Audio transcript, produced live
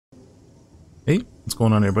Hey, what's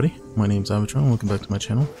going on everybody? My name's Avatron, welcome back to my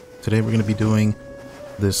channel. Today we're going to be doing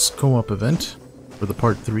this co-op event for the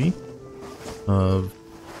part 3 of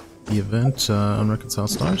the event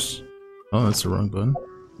Unreconciled Stars. Oh, that's the wrong button.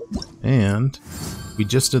 And we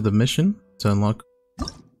just did the mission to unlock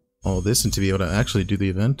all this and to be able to actually do the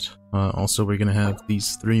event. Also, we're going to have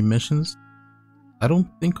these 3 missions. I don't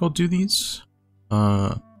think I'll do these,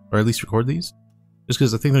 or at least record these, just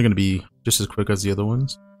because I think they're going to be just as quick as the other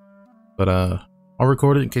ones. But I'll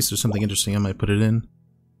record it in case there's something interesting. I might put it in.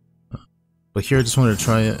 But here I just wanted to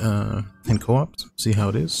try it in co-op, see how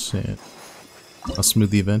it is, and how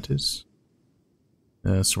smooth the event is.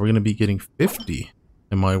 So we're going to be getting 50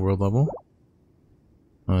 in my world level.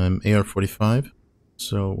 I'm AR-45,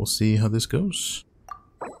 so we'll see how this goes.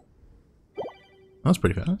 That's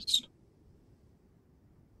pretty fast.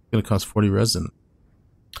 It's going to cost 40 resin.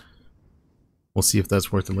 We'll see if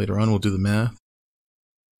that's worth it later on. We'll do the math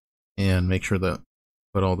and make sure that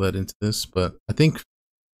put all that into this. But I think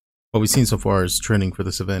what we've seen so far is trending for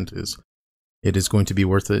this event is it is going to be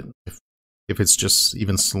worth it if it's just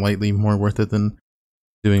even slightly more worth it than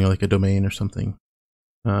doing like a domain or something.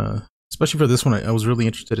 Especially for this one, I was really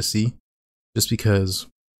interested to see, just because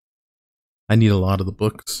I need a lot of the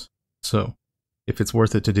books. So if it's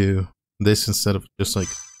worth it to do this instead of just like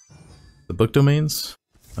the book domains,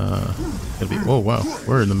 it'll be. Oh wow,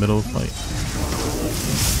 we're in the middle of a fight.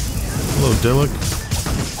 Hello, Dillick.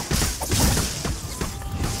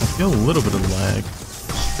 I feel a little bit of lag.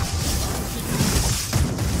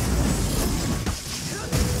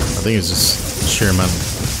 I think it's just the sheer amount of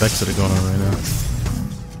effects that are going on right now.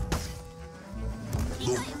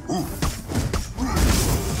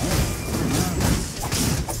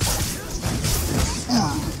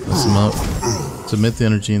 Let's them up. Submit the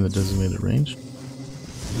energy in the designated range.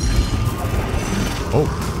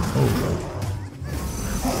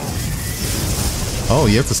 Oh,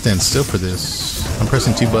 you have to stand still for this. I'm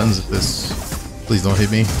pressing 2 buttons at this. Please don't hit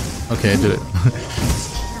me. Okay, I did it.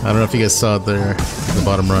 I don't know if you guys saw it there in the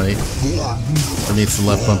bottom right. For me, it's the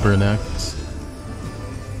left bumper and X.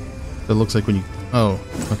 It looks like when you... Oh,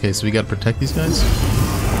 okay, so we gotta protect these guys?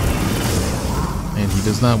 And he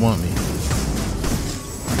does not want me.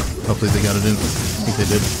 Hopefully they got it in. I think they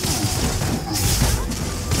did.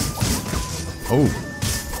 Oh.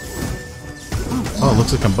 Oh, it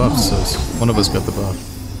looks like I'm buffed, so one of us got the buff.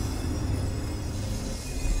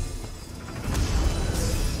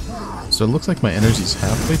 So it looks like my energy's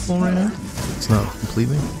halfway full right now. It's not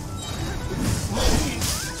completely.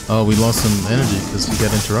 Oh, we lost some energy because he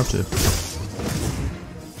got interrupted.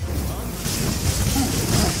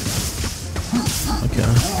 Okay.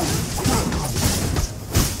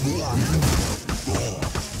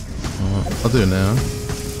 I'll do it now.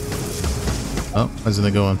 Oh, how's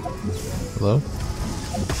it going? Hello?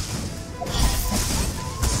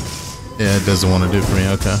 Yeah, it doesn't want to do it for me,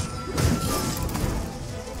 okay.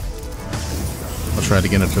 I'll try it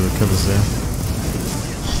again after the killer's there.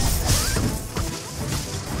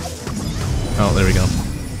 Oh, there we go.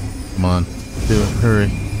 Come on. Do it, hurry.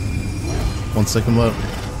 1 second left.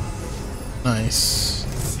 Nice.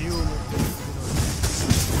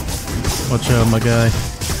 Watch out, my guy.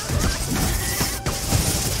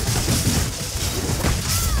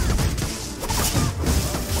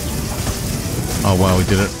 Oh wow, we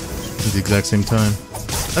did it at the exact same time.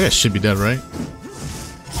 That guy should be dead, right?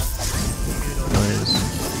 Nice.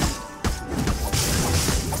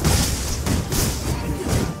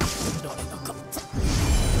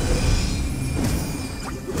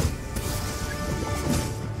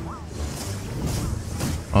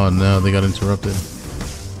 Oh no, they got interrupted.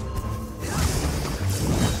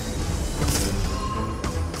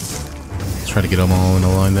 Let's try to get them all in a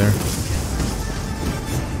line there.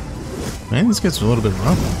 Man, this gets a little bit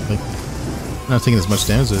rough. Like, not taking as much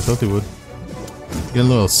damage as I thought they would. Getting a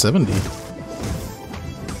little 70. Do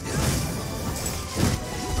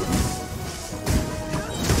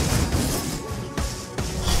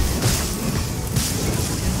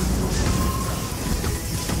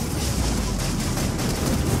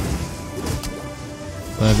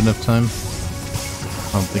I have enough time?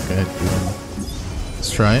 I don't think I do. Let's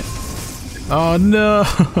try it. Oh no!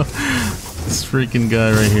 This freaking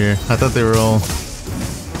guy right here. I thought they were all...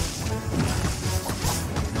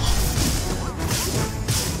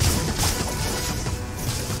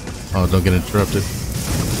 Oh, don't get interrupted.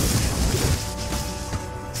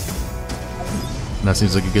 That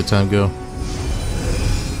seems like a good time. Go.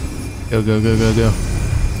 Go, go, go, go, go.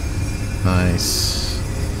 Nice.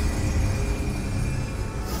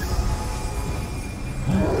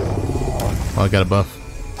 Oh, I got a buff.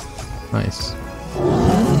 Nice.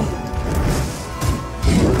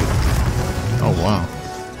 wow.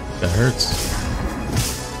 That hurts.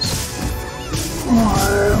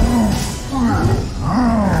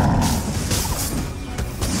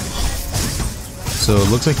 So it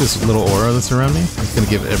looks like this little aura that's around me is going to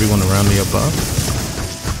give everyone around me a buff.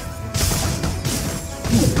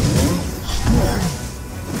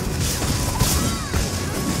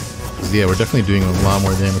 Yeah, we're definitely doing a lot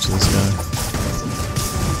more damage to this guy.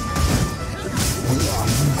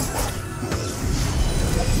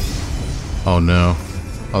 Oh no.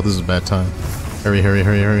 Oh, this is a bad time. Hurry, hurry,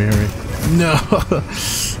 hurry, hurry, hurry. No!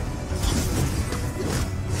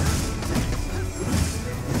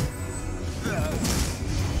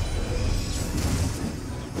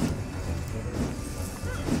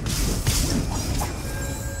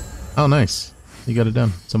 Oh, nice. You got it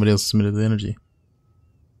done. Somebody else submitted the energy.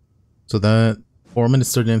 So that 4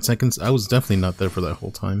 minutes 39 seconds, I was definitely not there for that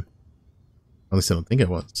whole time. At least I don't think I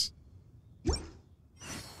was.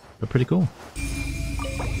 But pretty cool.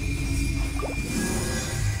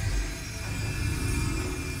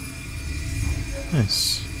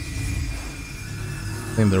 Nice.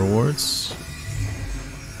 Claim the rewards.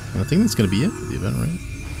 And I think that's gonna be it for the event, right?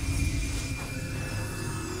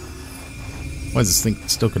 Why is this thing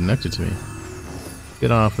still connected to me?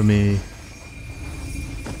 Get off of me.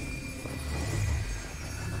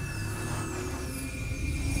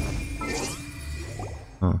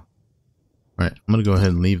 Huh. Alright, I'm gonna go ahead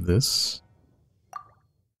and leave this.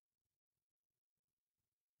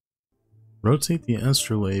 Rotate the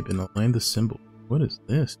astrolabe and align the symbol. What is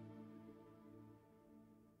this?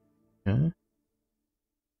 Okay.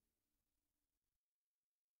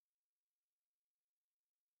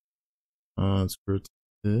 Let's rotate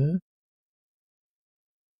this.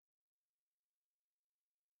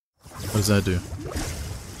 What does that do?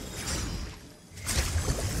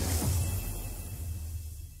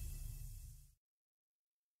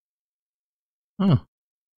 Huh.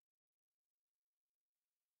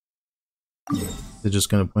 They're just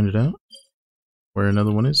gonna point it out where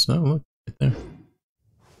another one is. Oh, look, right there.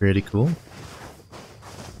 Pretty cool.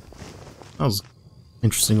 That was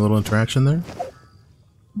interesting little interaction there.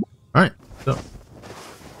 Alright, so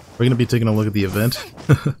we're gonna be taking a look at the event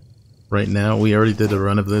right now. We already did a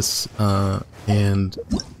run of this, and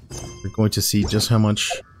we're going to see just how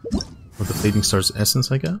much of the Fading Stars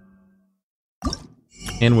essence I got,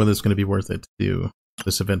 and whether it's going to be worth it to do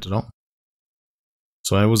this event at all.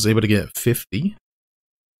 So I was able to get 50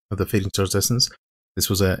 of the Fading Stars essence. This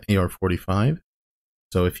was at AR 45.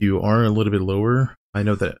 So if you are a little bit lower, I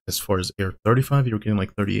know that as far as AR 35, you're getting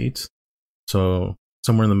like 38. So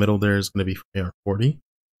somewhere in the middle there is going to be for AR 40.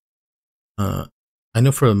 I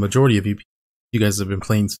know for the majority of you guys have been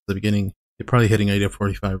playing since the beginning, you're probably hitting AR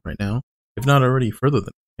 45 right now, if not already further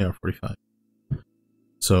than AR 45.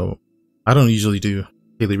 So I don't usually do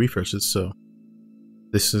daily refreshes, so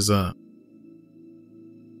this is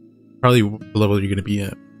probably the level you're going to be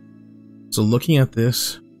at. So looking at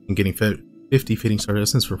this and getting 50 Fading Star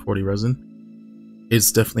Essence for 40 resin,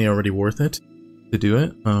 it's definitely already worth it to do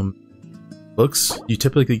it. Books, you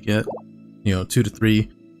typically get, 2 to 3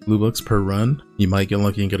 blue books per run. You might get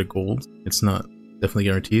lucky and get a gold. It's not definitely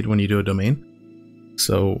guaranteed when you do a domain.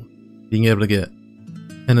 So being able to get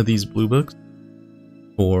 10 of these blue books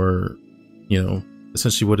for,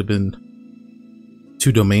 essentially would have been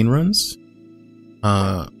 2 domain runs,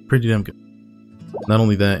 pretty damn good. Not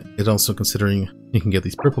only that, it's also considering you can get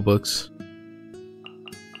these purple books,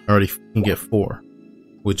 already can get 4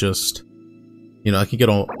 with just, I can get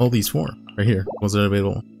all these 4 right here, ones that are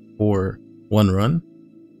available for 1 run,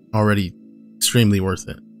 already extremely worth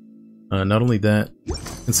it. Not only that,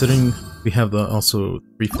 considering we have the also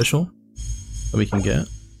 3 Fischl that we can get,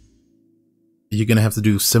 you're going to have to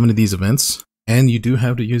do 7 of these events, and you do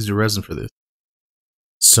have to use your resin for this.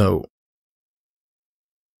 So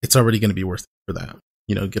it's already going to be worth it for that.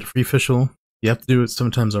 Get a free Fischl. You have to do it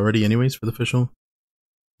sometimes already anyways for the Fischl,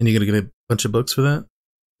 and you're going to get a bunch of books for that.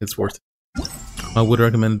 It's worth it. I would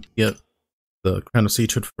recommend get the Crown of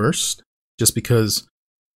Sagehood first, just because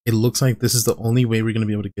it looks like this is the only way we're going to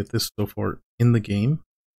be able to get this so far in the game,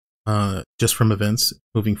 just from events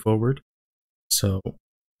moving forward. So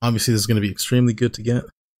obviously this is going to be extremely good to get.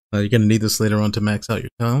 You're going to need this later on to max out your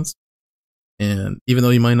talents, and even though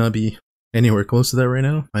you might not be anywhere close to that right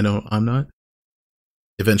now, I know I'm not,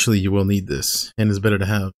 eventually you will need this, and it's better to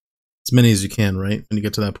have as many as you can, right, when you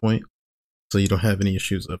get to that point, so you don't have any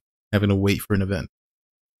issues of having to wait for an event.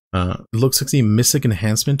 It looks like the Mystic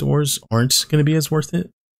Enhancement ores aren't going to be as worth it.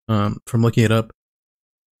 From looking it up,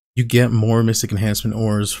 you get more Mystic Enhancement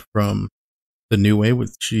ores from the new way,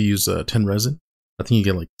 which you use 10 resin. I think you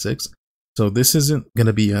get like 6. So this isn't going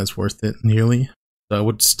to be as worth it nearly. So I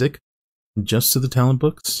would stick just to the talent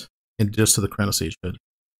books and just to the Crown of Sagehood.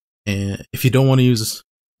 And if you don't want to use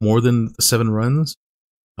more than the 7 runs,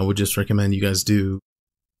 I would just recommend you guys do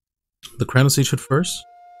the Crown of Sagehood first.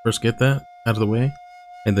 First get that out of the way,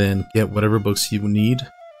 and then get whatever books you need.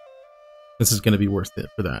 This is going to be worth it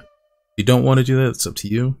for that. If you don't want to do that, it's up to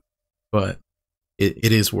you, but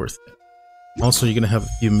it is worth it. Also, you're going to have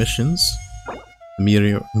a few missions.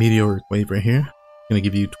 The Meteoric Wave right here. Going to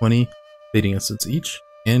give you 20 fading essence each,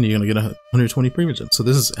 and you're going to get 120 pre-vision. So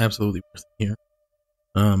this is absolutely worth it here.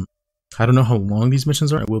 I don't know how long these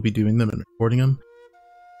missions are. I will be doing them and recording them.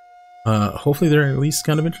 Hopefully they're at least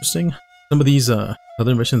kind of interesting. Some of these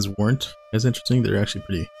other missions weren't as interesting. They're actually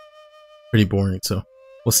pretty boring, so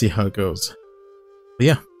we'll see how it goes. But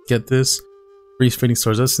yeah, get this. Free Fading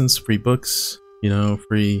Stars Essence, free books, you know,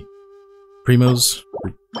 free Primos,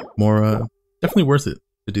 more, definitely worth it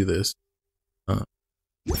to do this.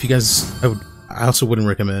 If you guys, I also wouldn't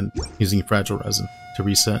recommend using Fragile Resin to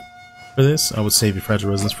reset for this. I would save your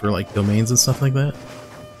Fragile Resins for like domains and stuff like that.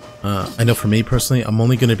 I know for me personally, I'm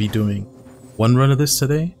only going to be doing 1 run of this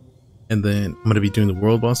today, and then I'm going to be doing the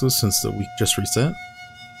world bosses since the week just reset.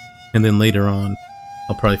 And then later on,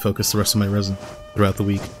 I'll probably focus the rest of my resin throughout the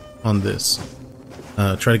week on this.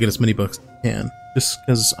 Try to get as many bucks as I can, just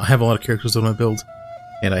because I have a lot of characters on my build,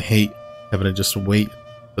 and I hate having to just wait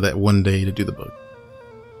for that one day to do the book.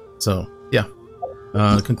 So yeah,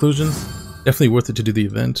 conclusion, definitely worth it to do the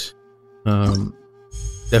event.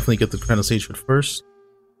 Definitely get the Crown of Sagehood first,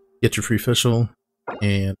 get your free Fischl,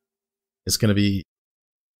 and it's going to be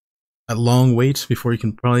a long wait before you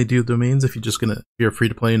can probably do domains. If you're free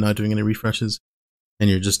to play and not doing any refreshes, and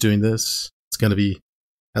you're just doing this, it's going to be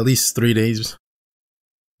at least 3 days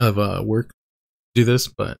of work to do this,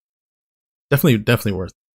 but definitely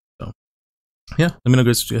worth it. So yeah, let me know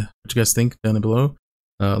guys what you guys think down below.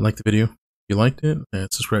 Like the video if you liked it, and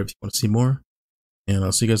subscribe if you want to see more, and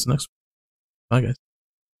I'll see you guys next one. Bye guys.